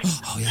dog.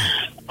 Oh,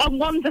 yeah. And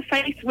one's a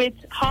face with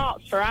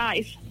hearts for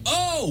eyes.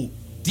 Oh!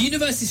 The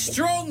universe is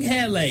strong,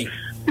 Haley.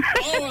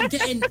 Oh,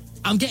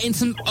 I'm getting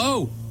some.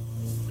 Oh,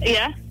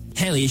 Yeah.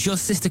 Haley, is your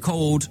sister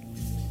called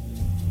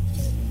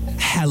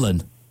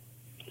Helen?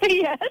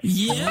 Yes.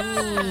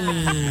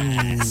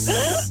 Yes.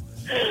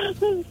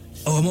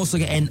 Oh, I'm also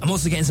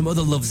getting some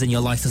other loves in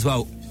your life as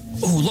well.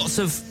 Oh,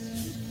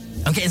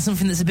 I'm getting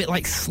something that's a bit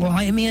like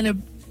slimy and a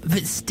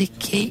bit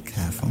sticky.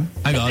 Careful.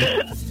 Hang on.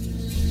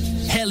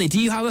 Haley, do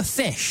you have a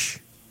fish?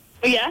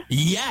 Yeah.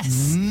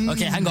 Yes.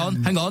 Okay, hang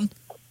on.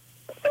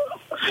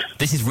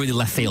 This is really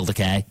left field,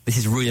 okay? This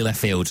is really left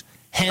field.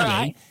 Haley,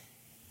 Right.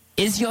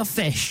 is your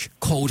fish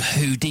called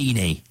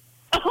Houdini?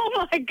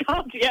 Oh my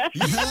God, yes.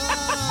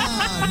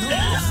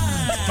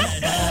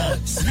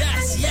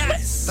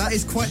 Yes. That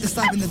is quite the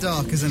stab in the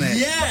dark, isn't it?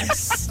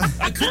 Yes.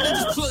 I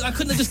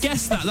couldn't have just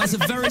guessed that. That's a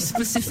very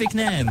specific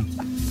name.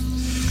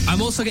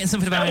 I'm also getting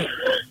something about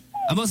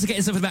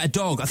a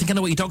dog. I think I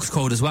know what your dog's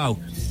called as well.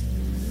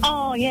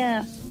 Oh,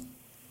 yeah.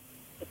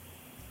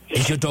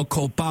 Is your dog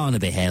called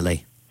Barnaby,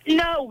 Haley?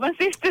 No, my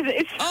sister's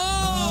is.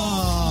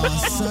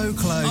 Oh, so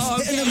close.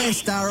 Oh, Hit and a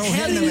miss, Daryl.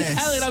 Hit and a miss.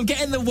 Helen, I'm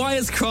getting the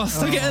wires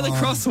crossed. I'm getting the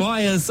cross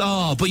wires.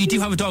 Oh, but you do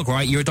have a dog,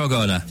 right? You're a dog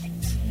owner.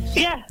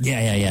 Yeah.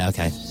 Yeah,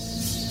 okay.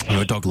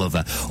 You're a dog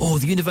lover. Oh,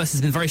 the universe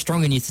has been very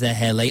strong on you today,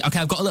 Haley. Okay,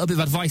 I've got a little bit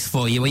of advice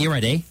for you. Are you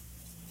ready?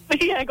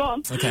 Yeah, go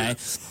on. Okay.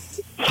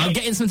 I'm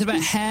getting something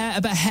about hair,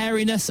 about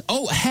hairiness.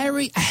 Oh, a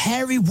hairy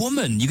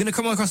woman. You're going to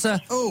come across a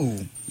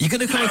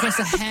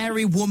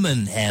hairy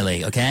woman,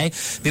 Haley, okay?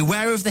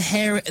 Beware of the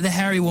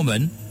hairy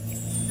woman,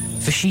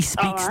 for she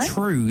speaks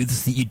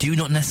truths that you do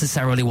not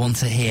necessarily want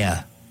to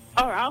hear.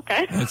 All right,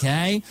 okay.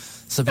 Okay?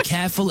 So be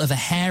careful of a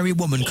hairy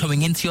woman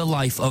coming into your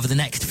life over the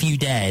next few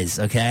days,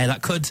 okay?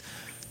 That could...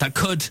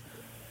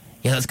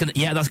 Yeah, that's good.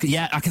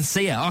 Yeah, I can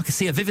see her. Oh, I can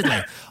see her vividly.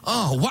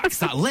 Oh, wax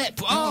that lip.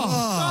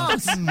 Oh.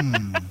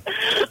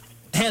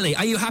 Haley,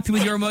 are you happy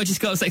with your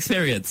Emojiscopes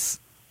experience?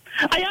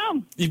 I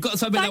am. You've got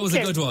to admit that was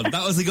a good one.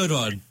 That was a good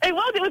one. It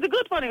was a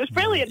good one. It was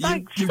brilliant.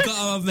 Thanks. You've got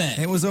to admit.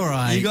 It was all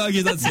right. You've got to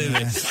give that to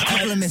me. A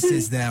couple of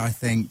misses there, I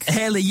think.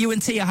 Haley, you and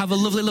Tia have a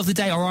lovely, lovely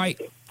day, all right?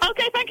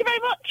 Okay, thank you very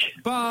much.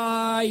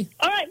 Bye.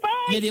 All right,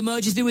 bye. May the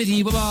emojis be with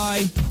you.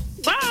 Bye-bye.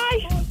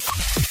 Bye.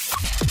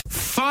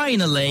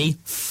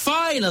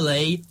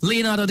 Finally,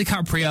 Leonardo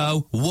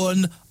DiCaprio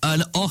won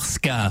an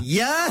Oscar.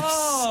 Yes!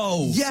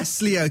 Oh!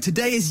 Yes, Leo,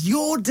 today is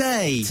your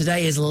day.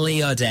 Today is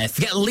Leo Day.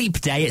 Forget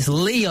Leap Day, it's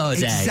Leo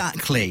Day.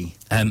 Exactly.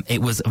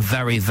 It was a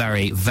very,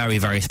 very, very,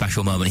 very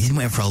special moment. He's been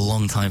waiting for a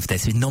long time for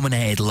this. He's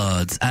nominated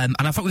loads. And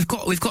I thought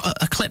we've got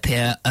a clip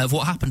here of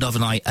what happened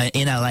overnight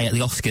in LA at the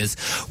Oscars,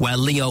 where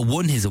Leo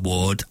won his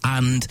award.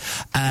 And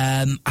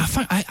I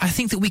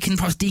think that we can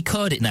perhaps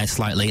decode it now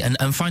slightly and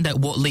find out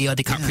what Leo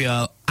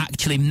DiCaprio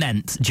actually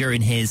meant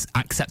during his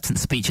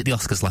acceptance speech at the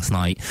Oscars last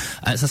night.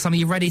 So, Sam, are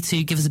you ready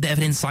to give us a bit of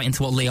an insight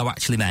into what Leo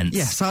actually meant?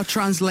 Yes, I'll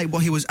translate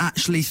what he was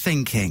actually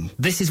thinking.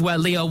 This is where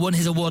Leo won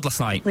his award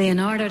last night.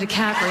 Leonardo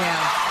DiCaprio.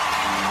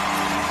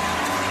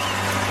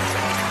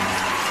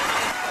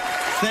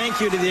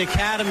 Thank you to the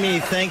Academy.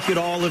 Thank you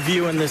to all of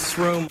you in this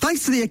room.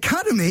 Thanks to the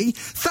Academy.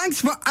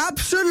 Thanks for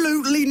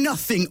absolutely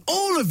nothing.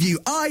 All of you.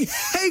 I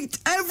hate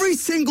every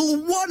single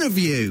one of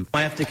you.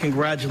 I have to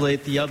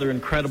congratulate the other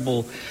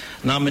incredible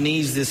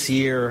nominees this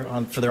year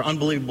for their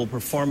unbelievable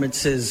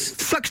performances.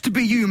 Sucks to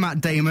be you, Matt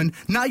Damon.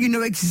 Now you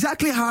know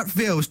exactly how it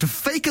feels to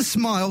fake a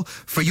smile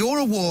for your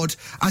award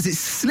as it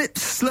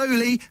slips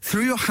slowly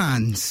through your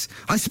hands.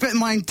 I spent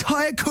my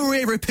entire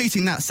career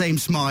repeating that same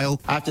smile.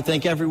 I have to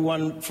thank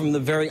everyone from the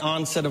very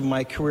onset of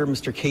my career,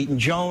 Mr. Caton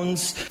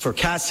Jones, for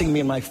casting me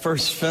in my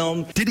first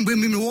film. Didn't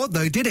win me an award,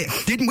 though, did it?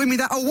 Didn't win me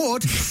that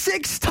award.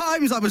 6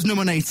 times I was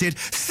nominated.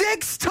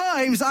 6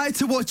 times I had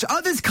to watch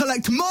others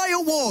collect my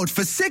award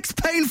for 6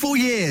 painful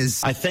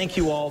years. I thank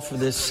you all for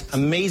this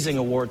amazing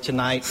award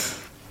tonight.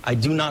 I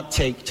do not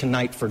take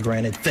tonight for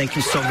granted. Thank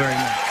you so very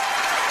much.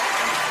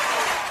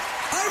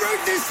 I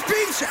wrote this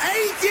speech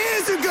 8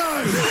 years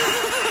ago.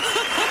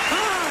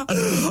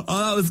 Oh,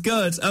 that was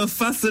good. A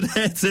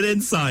fascinating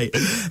insight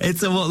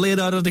into what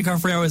Leonardo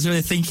DiCaprio was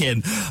really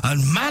thinking.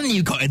 And man,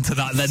 you got into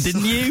that then,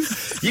 didn't you?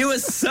 You were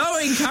so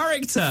in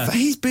character. But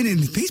he's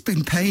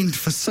been pained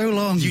for so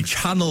long. You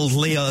channeled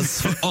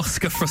Leo's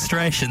Oscar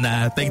frustration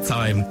there, big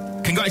time.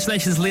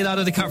 Congratulations,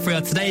 Leonardo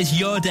DiCaprio. Today is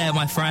your day,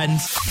 my friend.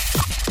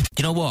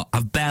 You know what?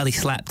 I've barely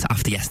slept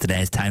after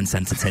yesterday's Town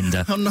Centre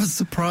Tinder. I'm not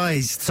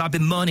surprised. So I've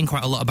been moaning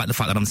quite a lot about the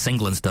fact that I'm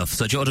single and stuff.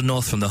 So Jordan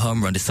North from the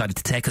Home Run decided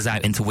to take us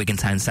out into Wigan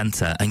Town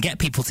Centre and get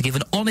people to give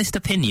an honest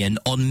opinion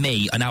on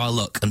me and how I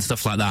look and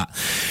stuff like that,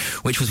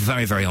 which was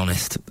very, very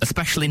honest.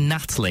 Especially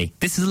Natalie.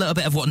 This is a little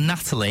bit of what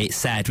Natalie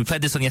said. We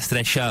played this on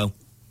yesterday's show.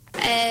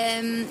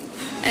 Yeah,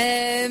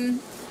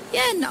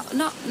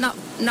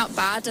 not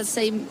bad. I'd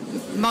say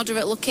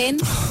moderate looking.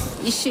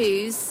 Your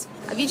shoes.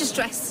 Have you just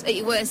dressed at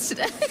your worst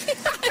today?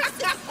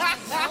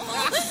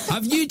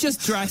 Have you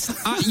just dressed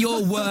at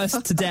your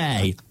worst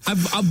today?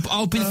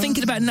 I've been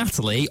thinking about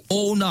Natalie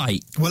all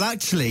night. Well,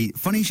 actually,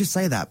 funny you should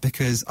say that,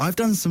 because I've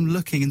done some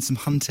looking and some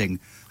hunting,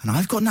 and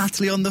I've got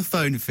Natalie on the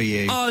phone for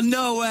you. Oh,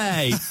 no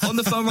way. On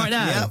the phone right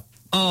now? Yeah.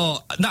 Oh,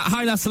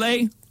 hi,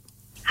 Natalie.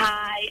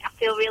 Hi. I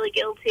feel really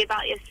guilty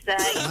about yesterday.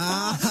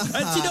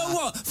 Do you know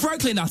what?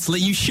 Frankly, Natalie,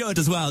 you should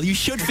as well. You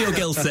should feel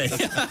guilty.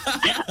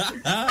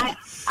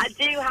 I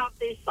do have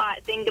this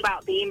thing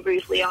about being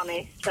brutally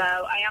honest, so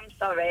I am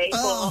sorry.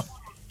 But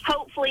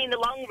hopefully, in the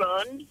long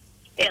run,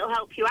 it'll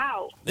help you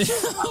out.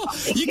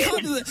 You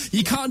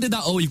can't do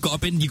that. Oh, you've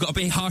got to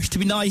be harsh to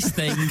be nice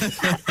thing.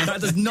 That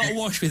does not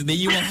wash with me.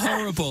 You are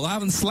horrible. I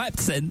haven't slept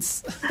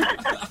since.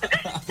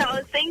 So I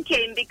was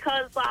thinking,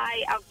 because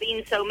I've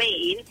been so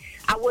mean,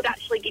 I would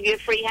actually give you a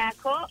free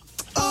haircut.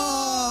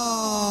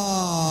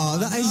 Oh,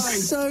 that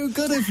is so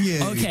good of you.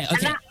 Okay.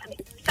 And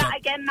that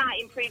again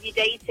might improve your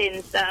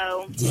dating,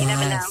 so you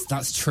never know.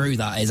 That's true,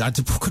 that is. I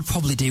could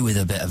probably do with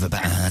a bit of a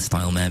better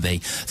hairstyle,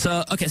 maybe.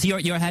 So, okay, so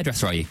you're a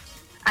hairdresser, are you?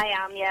 I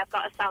am, yeah. I've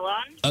got a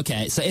salon.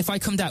 Okay, so if I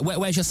come down...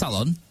 where's your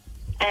salon?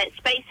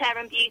 Space Hair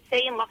and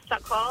Beauty in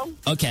Lostock Hall.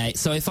 Okay,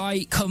 so if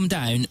I come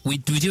down, we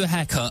do a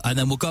haircut, and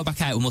then we'll go back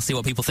out and we'll see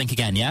what people think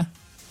again, yeah?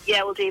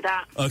 Yeah, we'll do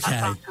that. Okay.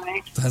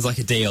 Sounds like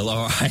a deal,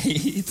 all right.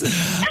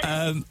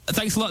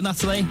 Thanks a lot,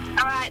 Natalie.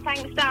 All right,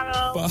 thanks,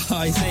 Daryl.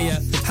 Bye, see ya.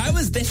 How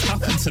has this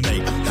happened to me?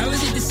 How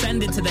has it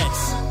descended to this?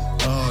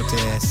 Oh,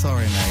 dear.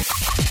 Sorry, mate.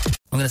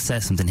 I'm going to say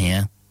something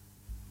here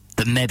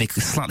that may be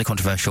slightly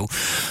controversial.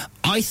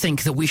 I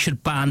think that we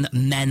should ban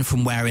men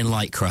from wearing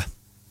Lycra.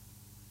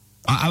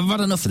 I've had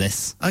enough of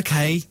this.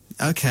 Okay,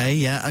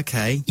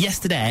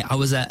 Yesterday, I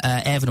was at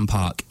Everton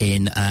Park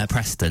in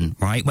Preston,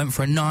 right? Went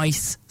for a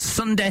nice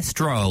Sunday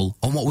stroll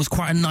on what was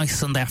quite a nice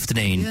Sunday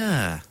afternoon.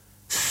 Yeah.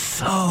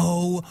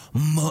 So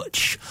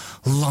much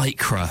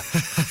Lycra.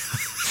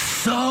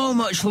 So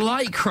much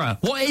Lycra.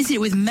 What is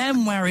it with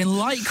men wearing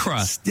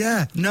Lycra?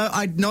 Yeah,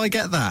 I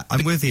get that.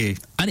 I'm with you.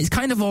 And it's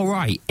kind of all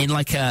right in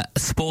like a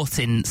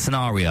sporting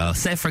scenario.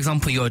 Say, for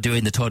example, you're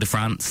doing the Tour de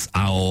France,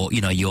 or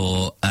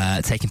you're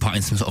taking part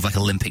in some sort of like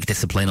Olympic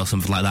discipline or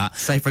something like that.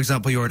 Say, for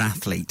example, you're an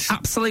athlete.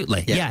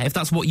 Absolutely. Yeah, if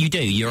that's what you do,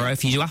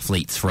 if you do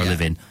athletes for a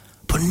living,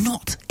 but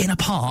not in a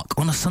park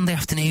on a Sunday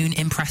afternoon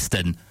in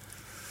Preston.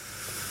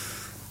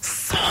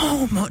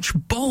 So much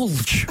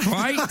bulge,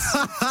 right?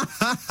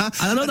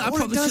 I know that I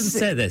probably shouldn't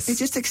say this. It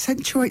just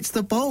accentuates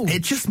the bulge.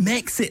 It just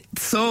makes it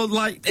so,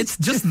 it's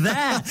just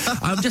there.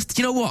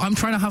 You know what? I'm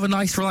trying to have a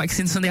nice,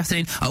 relaxing Sunday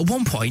afternoon. At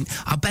one point,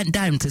 I bent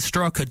down to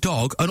stroke a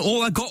dog, and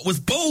all I got was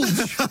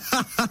bulge.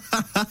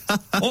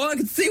 All I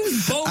could see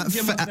was bulge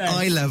in my face. At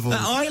eye level.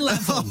 At eye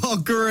level. Oh,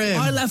 grim.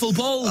 Eye level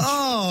bulge.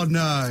 Oh,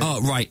 no.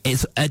 Oh, right.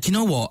 It's, do you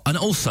know what? And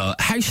also,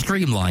 how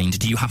streamlined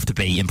do you have to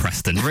be in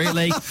Preston?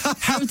 Really?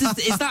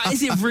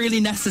 Is it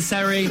really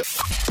necessary?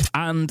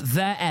 And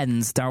there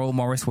ends Daryl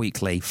Morris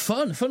Weekly.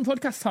 Fun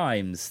podcast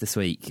times this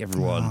week,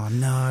 everyone. Oh,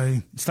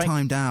 no. It's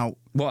timed out.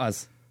 What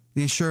has?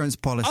 The insurance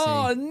policy.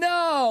 Oh,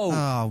 no!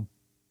 Oh.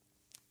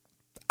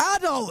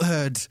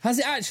 Adulthood! Has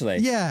it actually?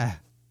 Yeah.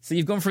 So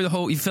you've gone through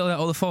you've filled out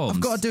all the forms? I've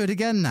got to do it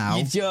again now.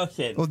 You're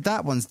joking. Well,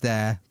 that one's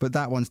there, but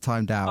that one's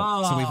timed out.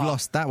 Oh. So we've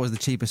lost. That was the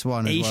cheapest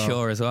one as well. He's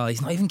sure as well. He's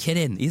not even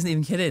kidding. He isn't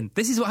even kidding.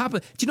 This is what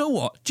happened. Do you know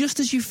what? Just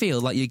as you feel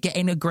like you're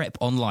getting a grip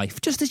on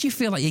life, just as you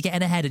feel like you're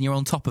getting ahead and you're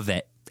on top of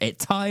it, it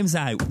times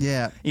out.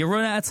 Yeah. You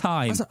run out of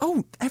time. I was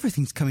like,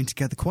 everything's coming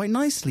together quite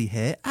nicely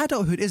here.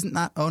 Adulthood isn't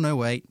that... Oh, no,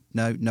 wait.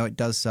 No, it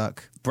does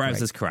suck.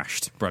 Browser's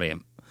crashed.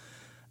 Brilliant.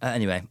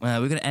 Anyway, we're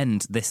going to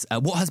end this,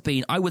 what has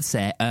been, I would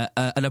say,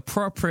 an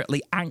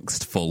appropriately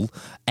angstful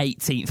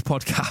 18th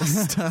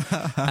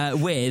podcast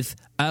with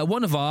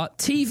one of our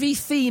TV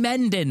theme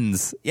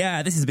endings.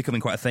 Yeah, this is becoming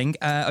quite a thing.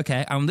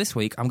 Okay, and this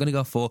week I'm going to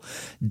go for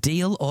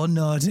Deal or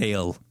No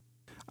Deal.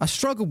 I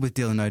struggled with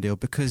Deal or No Deal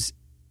because,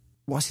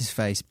 what's his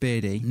face,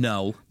 Beardy?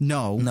 No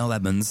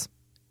lemons.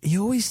 He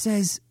always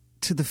says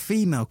to the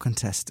female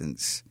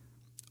contestants,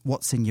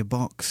 what's in your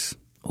box?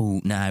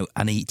 Oh, no.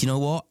 And do you know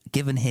what?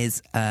 Given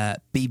his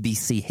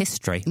BBC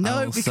history...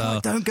 No,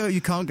 don't go. You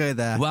can't go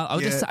there. Well,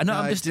 I'm just...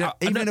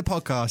 Even in a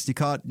podcast, you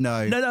can't...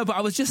 No. No, but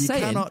I was just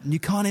saying... You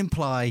can't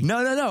imply... No,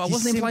 I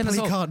wasn't implying at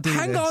all. Can't do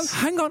Hang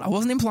on. I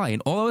wasn't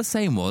implying. All I was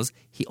saying was,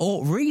 he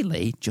ought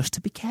really just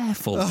to be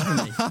careful,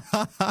 wasn't he? Do you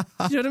know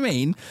what I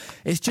mean?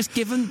 It's just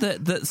given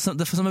that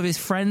some of his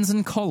friends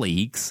and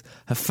colleagues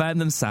have found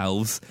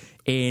themselves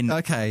in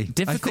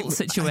difficult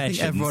situations. I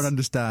think everyone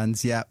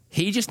understands, yeah.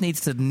 He just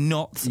needs to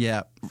not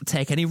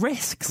take any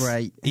risks.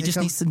 Great. He just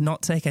needs to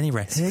not take any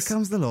risks. Here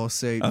comes the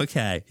lawsuit.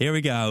 Okay, here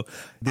we go.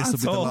 This will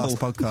be the last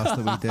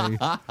podcast that we do.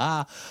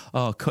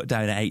 Oh, cut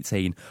down at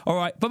 18. All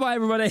right, bye-bye,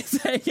 everybody.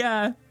 Take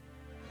care.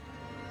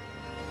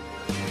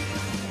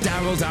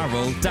 Daryl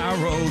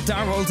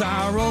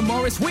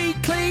Morris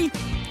Weekly.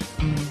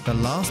 The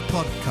last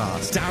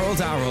podcast.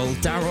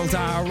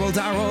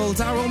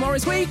 Daryl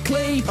Morris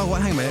Weekly. Oh,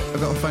 hang a minute. I've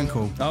got a phone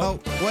call. Oh,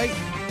 wait.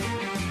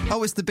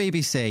 Oh, it's the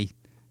BBC.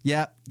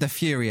 Yeah, they're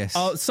furious.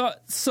 Oh, so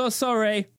sorry.